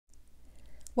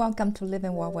Welcome to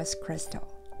Living Well with Chrystal.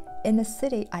 In the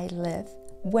city I live,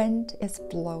 wind is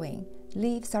blowing,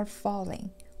 leaves are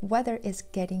falling, weather is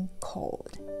getting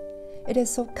cold. It is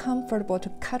so comfortable to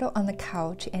cuddle on the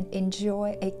couch and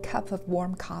enjoy a cup of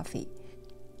warm coffee.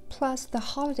 Plus, the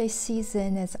holiday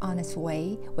season is on its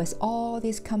way with all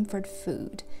this comfort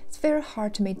food. It's very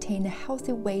hard to maintain a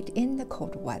healthy weight in the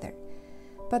cold weather.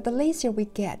 But the lazier we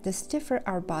get, the stiffer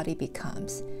our body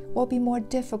becomes. It will be more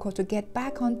difficult to get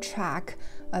back on track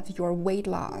of your weight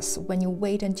loss when you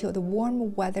wait until the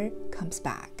warm weather comes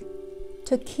back.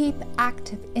 To keep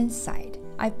active inside,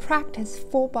 I practice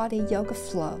full body yoga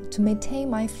flow to maintain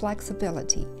my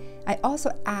flexibility. I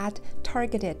also add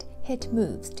targeted HIIT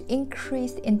moves to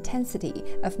increase the intensity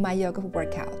of my yoga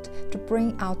workout to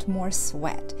bring out more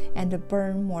sweat and to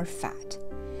burn more fat.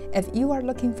 If you are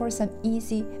looking for some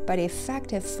easy but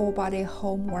effective full-body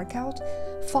home workout,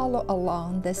 follow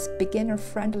along this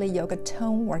beginner-friendly yoga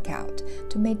tone workout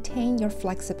to maintain your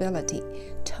flexibility,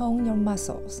 tone your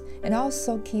muscles, and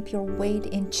also keep your weight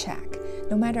in check,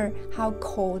 no matter how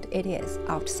cold it is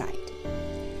outside.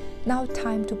 Now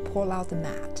time to pull out the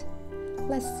mat.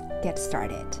 Let's get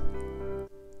started.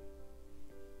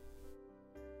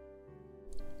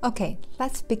 Okay,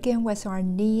 let's begin with our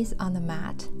knees on the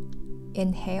mat.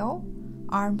 Inhale,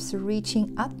 arms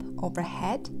reaching up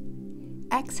overhead.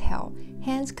 Exhale,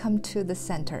 hands come to the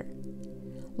center.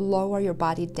 Lower your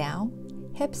body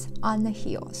down, hips on the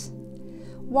heels.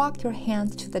 Walk your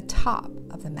hands to the top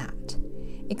of the mat.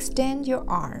 Extend your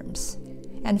arms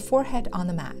and forehead on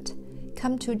the mat.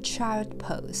 Come to child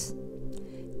pose.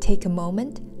 Take a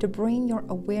moment to bring your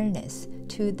awareness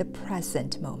to the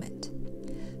present moment.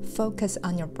 Focus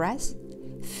on your breath,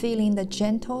 feeling the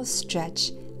gentle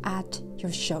stretch at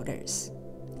your shoulders.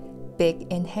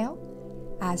 Big inhale.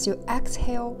 As you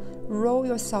exhale, roll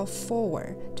yourself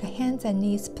forward to hands and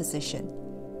knees position.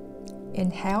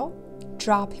 Inhale,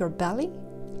 drop your belly,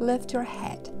 lift your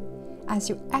head. As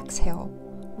you exhale,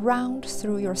 round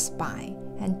through your spine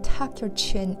and tuck your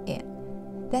chin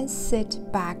in. Then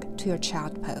sit back to your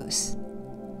child pose.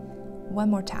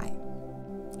 One more time.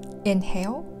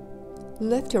 Inhale,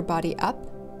 lift your body up.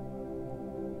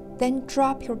 Then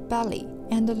drop your belly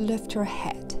and lift your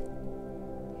head.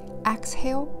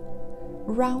 Exhale,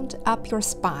 round up your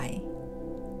spine.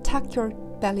 Tuck your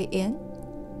belly in.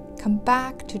 Come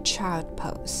back to child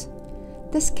pose.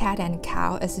 This cat and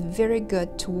cow is very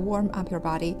good to warm up your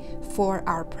body for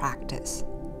our practice.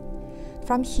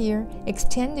 From here,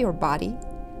 extend your body.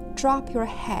 Drop your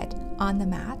head on the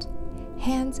mat,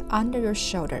 hands under your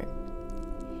shoulder.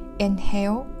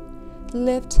 Inhale,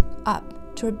 lift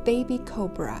up to a baby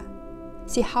cobra.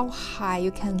 See how high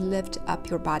you can lift up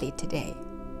your body today.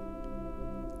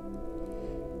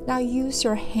 Now use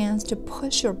your hands to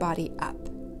push your body up.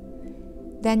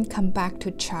 Then come back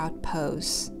to child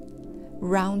pose,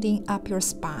 rounding up your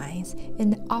spines in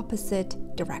the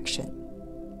opposite direction.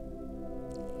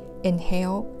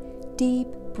 Inhale, deep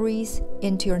breathe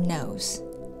into your nose.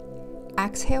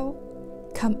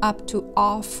 Exhale, come up to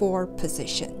all four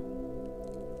position.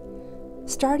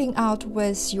 Starting out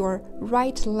with your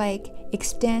right leg,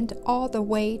 extend all the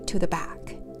way to the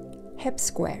back. Hip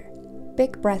square.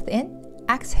 Big breath in.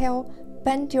 Exhale,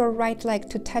 bend your right leg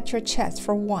to touch your chest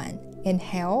for 1.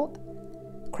 Inhale,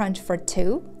 crunch for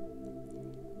 2.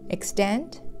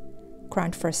 Extend,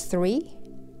 crunch for 3.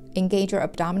 Engage your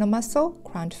abdominal muscle,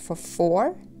 crunch for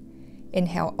 4.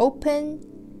 Inhale, open,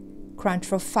 crunch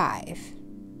for 5.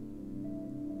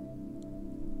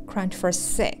 Crunch for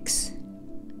 6.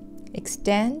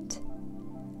 Extend,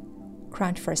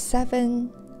 crunch for 7.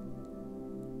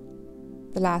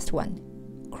 The last one,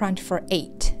 crunch for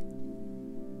 8.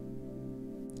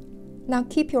 Now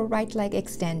keep your right leg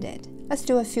extended. Let's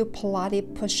do a few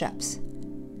Pilates push-ups.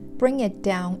 Bring it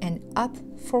down and up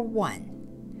for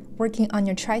 1. Working on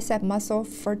your tricep muscle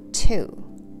for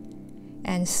 2.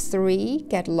 And 3,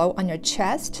 get low on your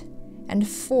chest. And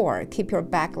 4, keep your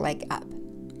back leg up.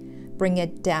 Bring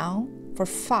it down for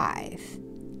 5.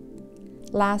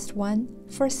 Last one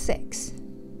for 6.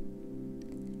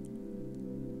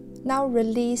 Now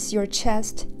release your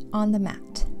chest on the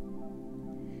mat.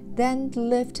 Then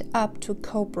lift up to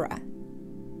cobra.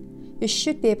 You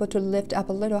should be able to lift up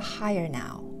a little higher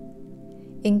now.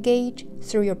 Engage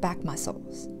through your back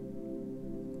muscles.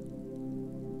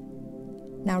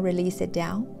 Now release it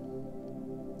down.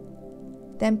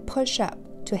 Then push up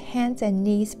to hands and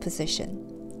knees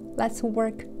position. Let's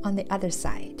work on the other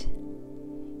side.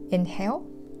 Inhale.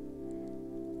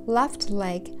 Left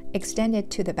leg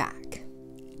extended to the back.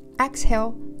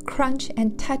 Exhale, crunch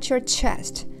and touch your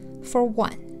chest for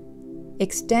 1.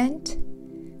 Extend,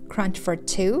 crunch for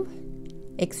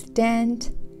 2.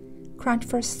 Extend, Crunch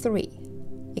for 3.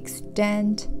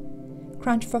 Extend.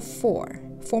 Crunch for 4.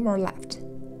 4 more left.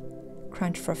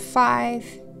 Crunch for 5.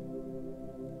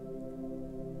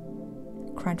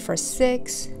 Crunch for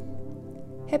 6.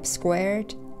 Hip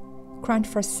squared. Crunch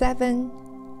for 7.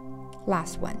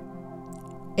 Last one.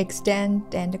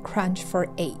 Extend and crunch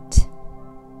for 8.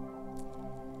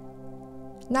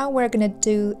 Now we're going to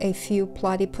do a few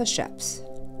plotty push-ups.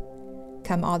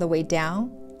 Come all the way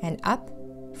down and up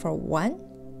for 1.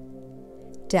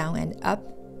 Down and up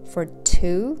for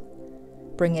 2.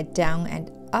 Bring it down and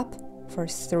up for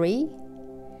 3.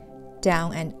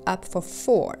 Down and up for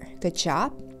 4. Good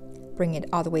job. Bring it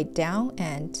all the way down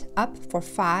and up for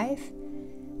 5.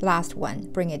 Last one.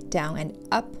 Bring it down and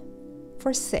up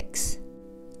for 6.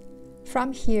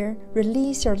 From here,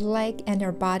 release your leg and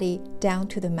your body down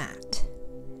to the mat.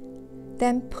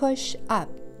 Then push up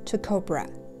to Cobra.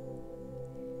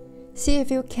 See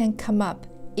if you can come up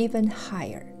even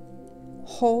higher.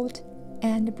 Hold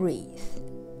and breathe.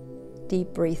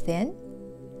 Deep breath in.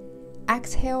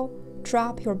 Exhale,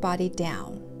 drop your body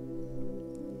down.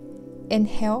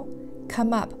 Inhale,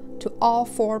 come up to all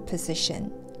 4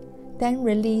 position. Then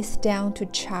release down to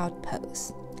child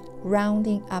pose,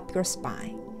 rounding up your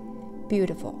spine.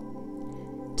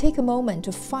 Beautiful. Take a moment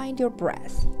to find your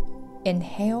breath.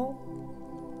 Inhale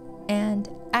and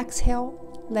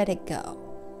exhale, let it go.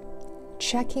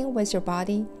 Check in with your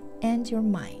body and your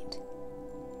mind.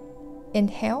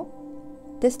 Inhale.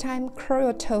 This time curl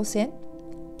your toes in,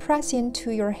 press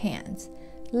into your hands,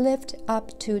 lift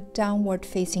up to downward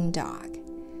facing dog.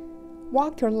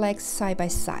 Walk your legs side by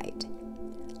side,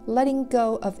 letting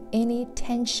go of any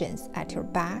tensions at your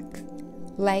back,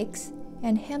 legs,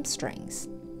 and hamstrings.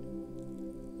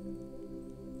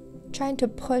 Trying to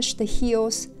push the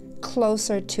heels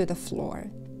closer to the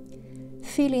floor,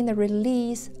 feeling the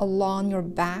release along your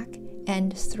back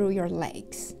and through your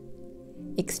legs.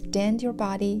 Extend your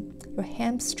body, your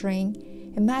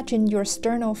hamstring. Imagine your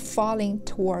sternum falling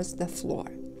towards the floor.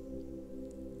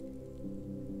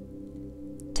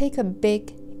 Take a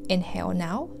big inhale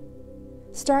now.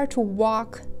 Start to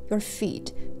walk your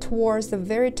feet towards the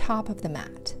very top of the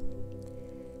mat.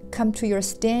 Come to your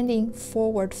standing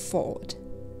forward fold.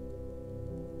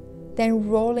 Then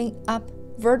rolling up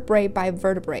vertebrae by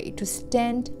vertebrae to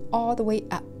stand all the way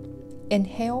up.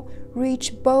 Inhale,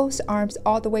 reach both arms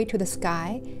all the way to the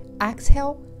sky.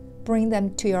 Exhale, bring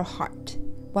them to your heart.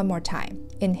 One more time.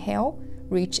 Inhale,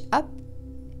 reach up.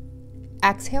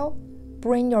 Exhale,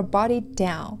 bring your body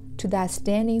down to that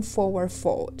standing forward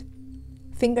fold.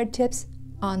 Fingertips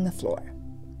on the floor.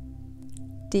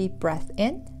 Deep breath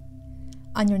in.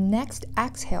 On your next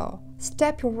exhale,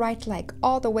 step your right leg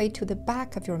all the way to the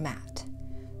back of your mat.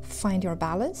 Find your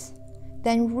balance,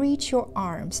 then reach your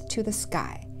arms to the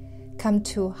sky. Come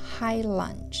to high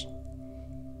lunge.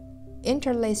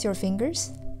 Interlace your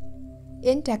fingers,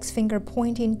 index finger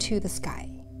pointing to the sky.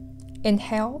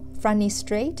 Inhale, front knee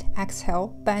straight. Exhale,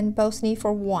 bend both knees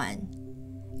for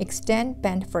 1. Extend,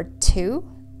 bend for 2.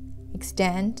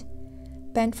 Extend,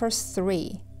 bend for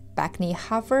 3. Back knee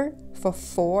hover for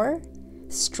 4.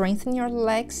 Strengthen your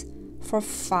legs for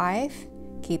 5.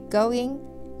 Keep going.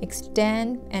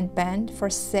 Extend and bend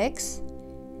for 6.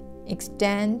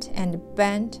 Extend and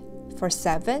bend for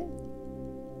 7.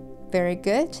 Very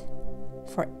good.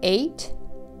 For 8.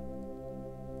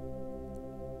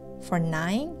 For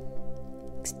 9.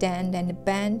 Extend and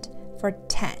bend for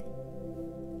 10.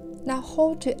 Now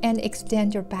hold to and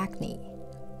extend your back knee.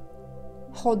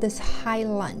 Hold this high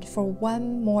lunge for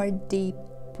 1 more deep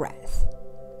breath.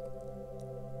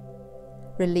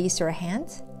 Release your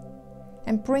hands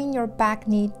and bring your back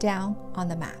knee down on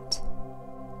the mat.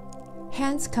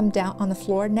 Hands come down on the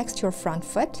floor next to your front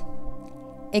foot.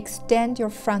 Extend your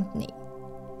front knee.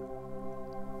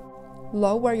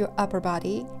 Lower your upper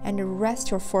body and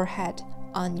rest your forehead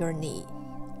on your knee.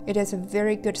 It is a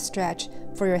very good stretch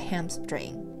for your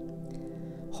hamstring.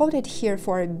 Hold it here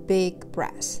for a big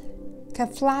breath. Can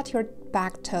flat your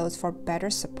back toes for better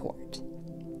support.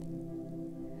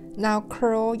 Now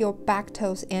curl your back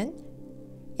toes in.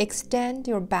 Extend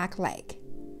your back leg.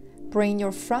 Bring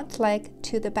your front leg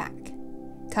to the back.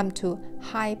 Come to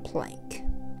high plank.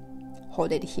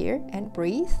 Hold it here and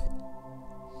breathe.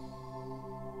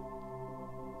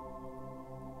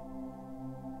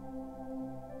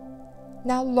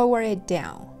 Now lower it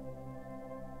down.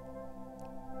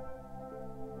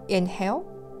 Inhale,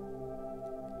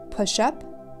 push up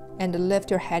and lift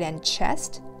your head and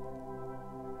chest.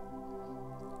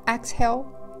 Exhale,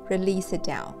 release it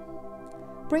down.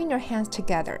 Bring your hands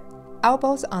together,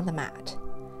 elbows on the mat.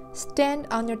 Stand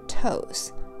on your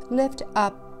toes, lift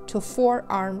up to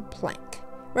forearm plank.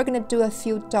 We're going to do a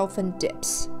few dolphin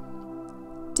dips.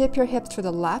 Dip your hips to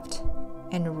the left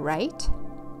and right,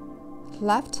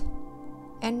 left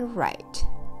and right.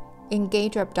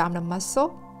 Engage your abdominal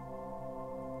muscle,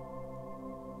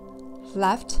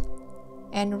 left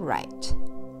and right.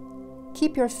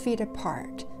 Keep your feet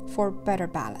apart for better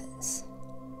balance.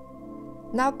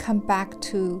 Now come back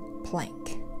to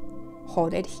plank.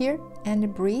 Hold it here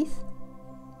and breathe.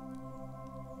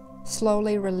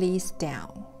 Slowly release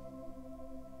down.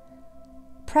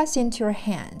 Press into your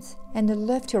hands and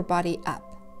lift your body up.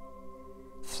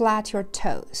 Flat your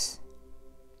toes.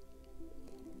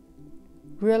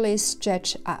 Really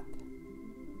stretch up.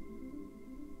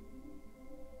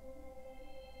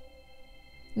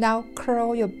 Now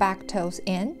curl your back toes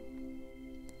in.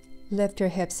 Lift your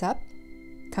hips up.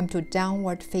 Come to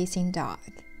downward facing dog.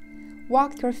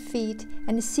 Walk your feet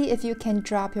and see if you can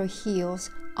drop your heels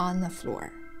on the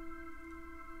floor.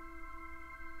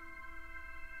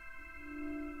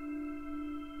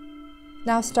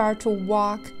 Now start to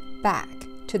walk back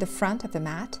to the front of the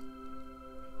mat.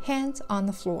 Hands on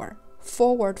the floor,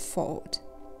 forward fold.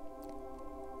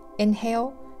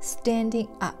 Inhale, standing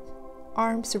up,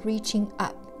 arms reaching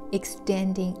up,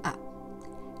 extending up.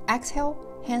 Exhale,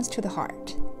 hands to the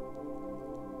heart.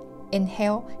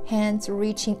 Inhale, hands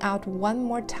reaching out one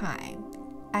more time.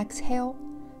 Exhale,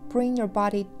 bring your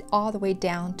body all the way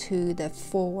down to the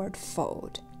forward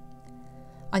fold.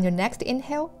 On your next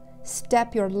inhale,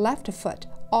 step your left foot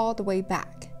all the way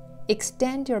back.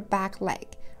 Extend your back leg.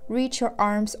 Reach your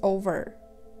arms over.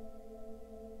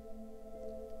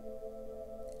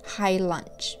 High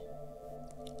lunge.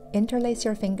 Interlace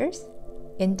your fingers.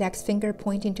 Index finger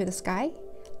pointing to the sky.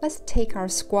 Let's take our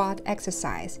squat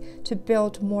exercise to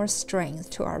build more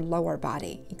strength to our lower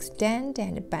body. Extend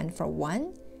and bend for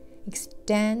 1.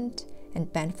 Extend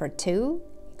and bend for 2.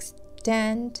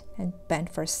 Extend and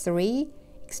bend for 3.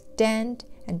 Extend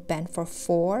and bend for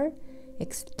 4.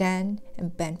 Extend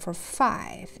and bend for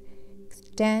 5.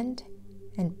 Extend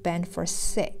and bend for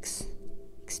 6.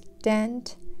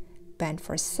 Extend, bend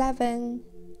for 7.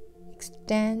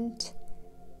 Extend,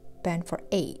 bend for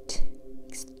 8.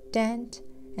 Extend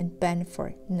and bend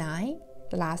for 9.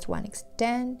 The last one,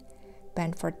 extend,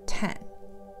 bend for 10.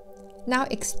 Now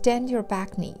extend your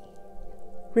back knee.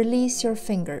 Release your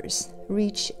fingers.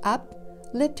 Reach up.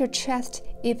 Lift your chest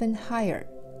even higher.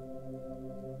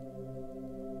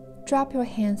 Drop your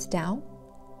hands down.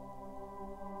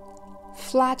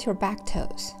 Flat your back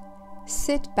toes.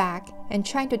 Sit back and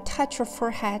try to touch your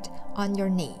forehead on your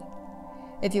knee.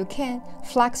 If you can,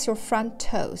 flex your front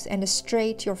toes and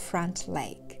straighten your front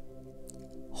leg.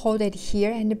 Hold it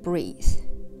here and breathe,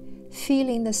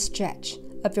 feeling the stretch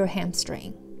of your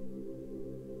hamstring.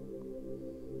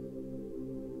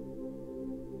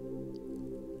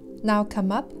 Now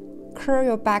come up, curl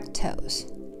your back toes.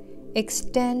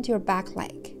 Extend your back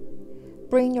leg.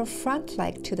 Bring your front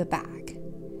leg to the back.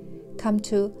 Come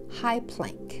to high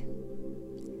plank.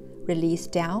 Release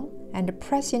down and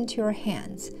press into your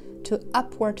hands to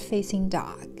upward facing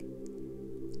dog.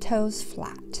 Toes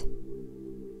flat.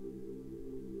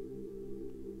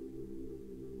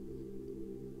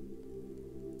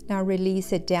 Now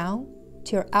release it down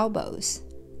to your elbows.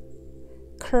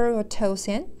 Curl your toes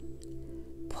in.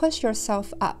 Push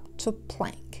yourself up to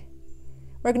plank.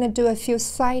 We're going to do a few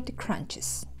side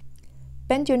crunches.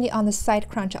 Bend your knee on the side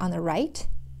crunch on the right,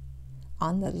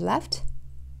 on the left,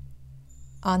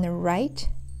 on the right,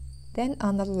 then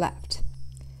on the left.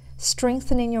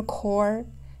 Strengthening your core,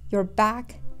 your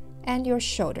back, and your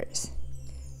shoulders.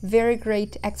 Very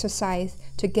great exercise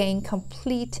to gain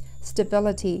complete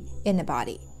stability in the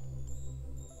body.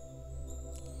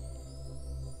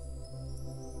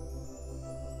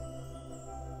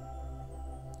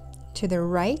 To the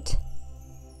right,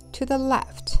 to the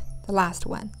left, the last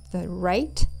one, the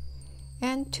right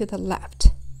and to the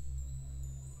left.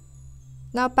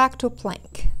 Now back to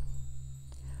plank.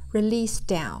 Release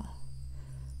down.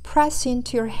 Press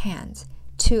into your hands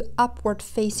to upward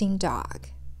facing dog.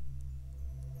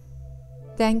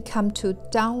 Then come to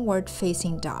downward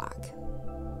facing dog.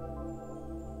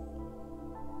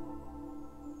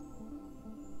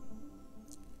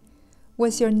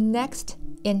 With your next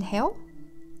inhale,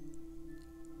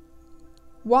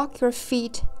 walk your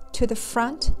feet to the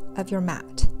front of your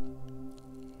mat.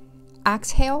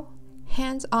 Exhale,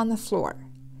 hands on the floor.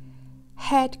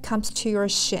 Head comes to your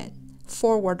shin,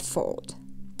 forward fold.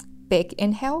 Big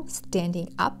inhale,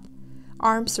 standing up,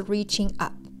 arms reaching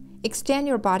up. Extend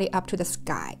your body up to the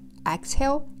sky.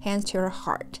 Exhale, hands to your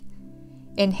heart.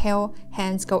 Inhale,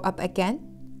 hands go up again.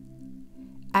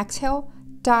 Exhale,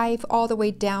 dive all the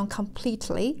way down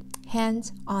completely,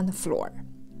 hands on the floor.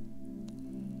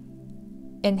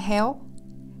 Inhale,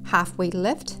 halfway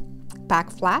lift, back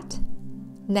flat,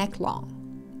 neck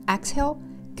long. Exhale,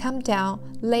 come down,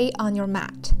 lay on your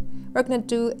mat. We're going to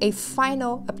do a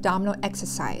final abdominal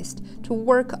exercise to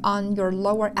work on your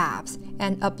lower abs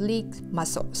and oblique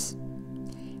muscles.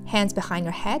 Hands behind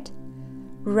your head,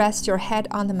 rest your head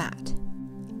on the mat.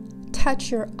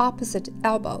 Touch your opposite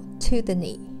elbow to the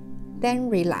knee, then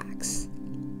relax.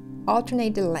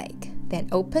 Alternate the leg, then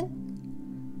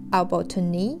open, elbow to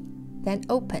knee, then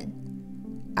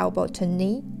open, elbow to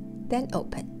knee, then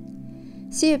open.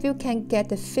 See if you can get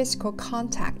the physical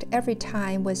contact every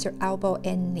time with your elbow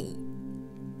and knee.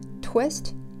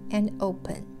 Twist and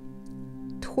open,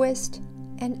 twist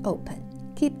and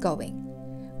open. Keep going.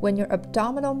 When your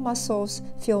abdominal muscles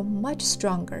feel much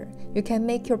stronger, you can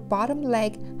make your bottom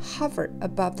leg hover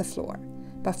above the floor.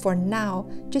 But for now,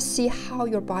 just see how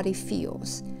your body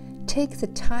feels. Take the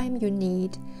time you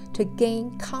need to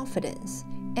gain confidence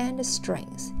and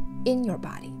strength in your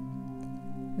body.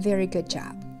 Very good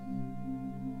job.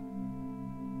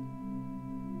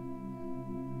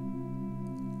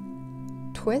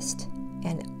 Twist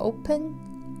and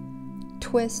open,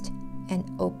 twist and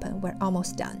open. We're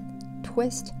almost done.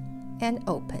 Twist and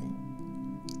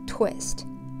open, twist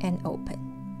and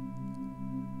open.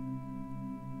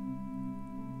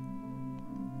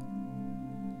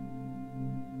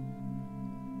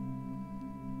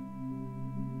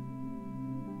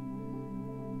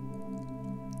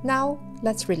 Now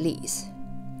let's release.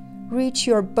 Reach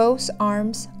your both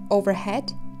arms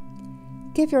overhead.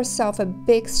 Give yourself a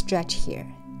big stretch here.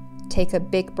 Take a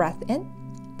big breath in,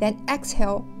 then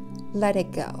exhale, let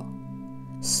it go.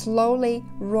 Slowly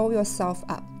roll yourself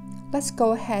up. Let's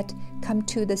go ahead, come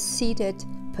to the seated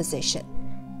position.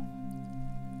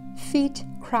 Feet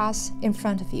cross in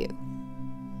front of you.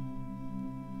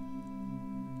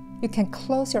 You can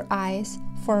close your eyes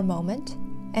for a moment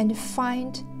and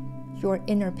find your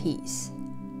inner peace.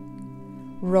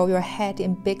 Roll your head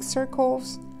in big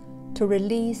circles to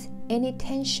release any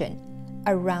tension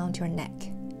around your neck.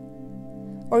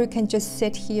 Or you can just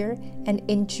sit here and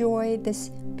enjoy this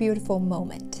beautiful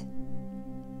moment.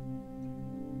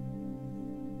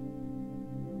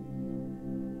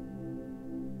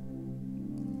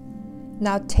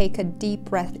 Now take a deep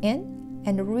breath in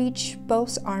and reach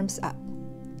both arms up.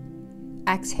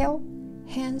 Exhale,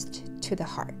 hands to the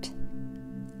heart.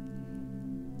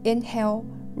 Inhale,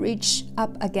 reach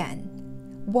up again.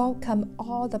 Welcome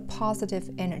all the positive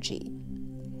energy.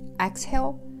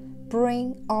 Exhale,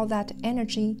 bring all that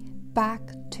energy back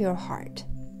to your heart.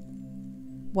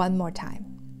 One more time.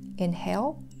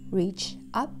 Inhale, reach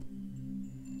up.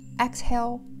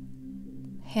 Exhale,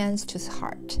 hands to the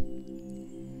heart.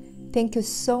 Thank you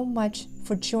so much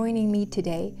for joining me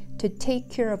today to take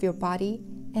care of your body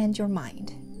and your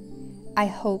mind. I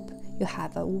hope you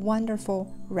have a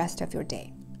wonderful rest of your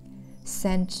day.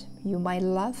 Send you my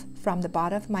love from the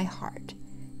bottom of my heart.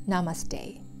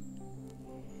 Namaste.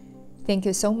 Thank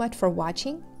you so much for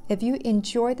watching. If you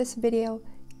enjoyed this video,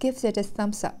 give it a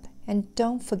thumbs up and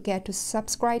don't forget to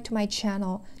subscribe to my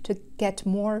channel to get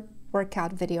more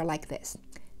workout video like this.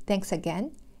 Thanks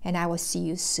again, and I will see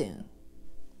you soon.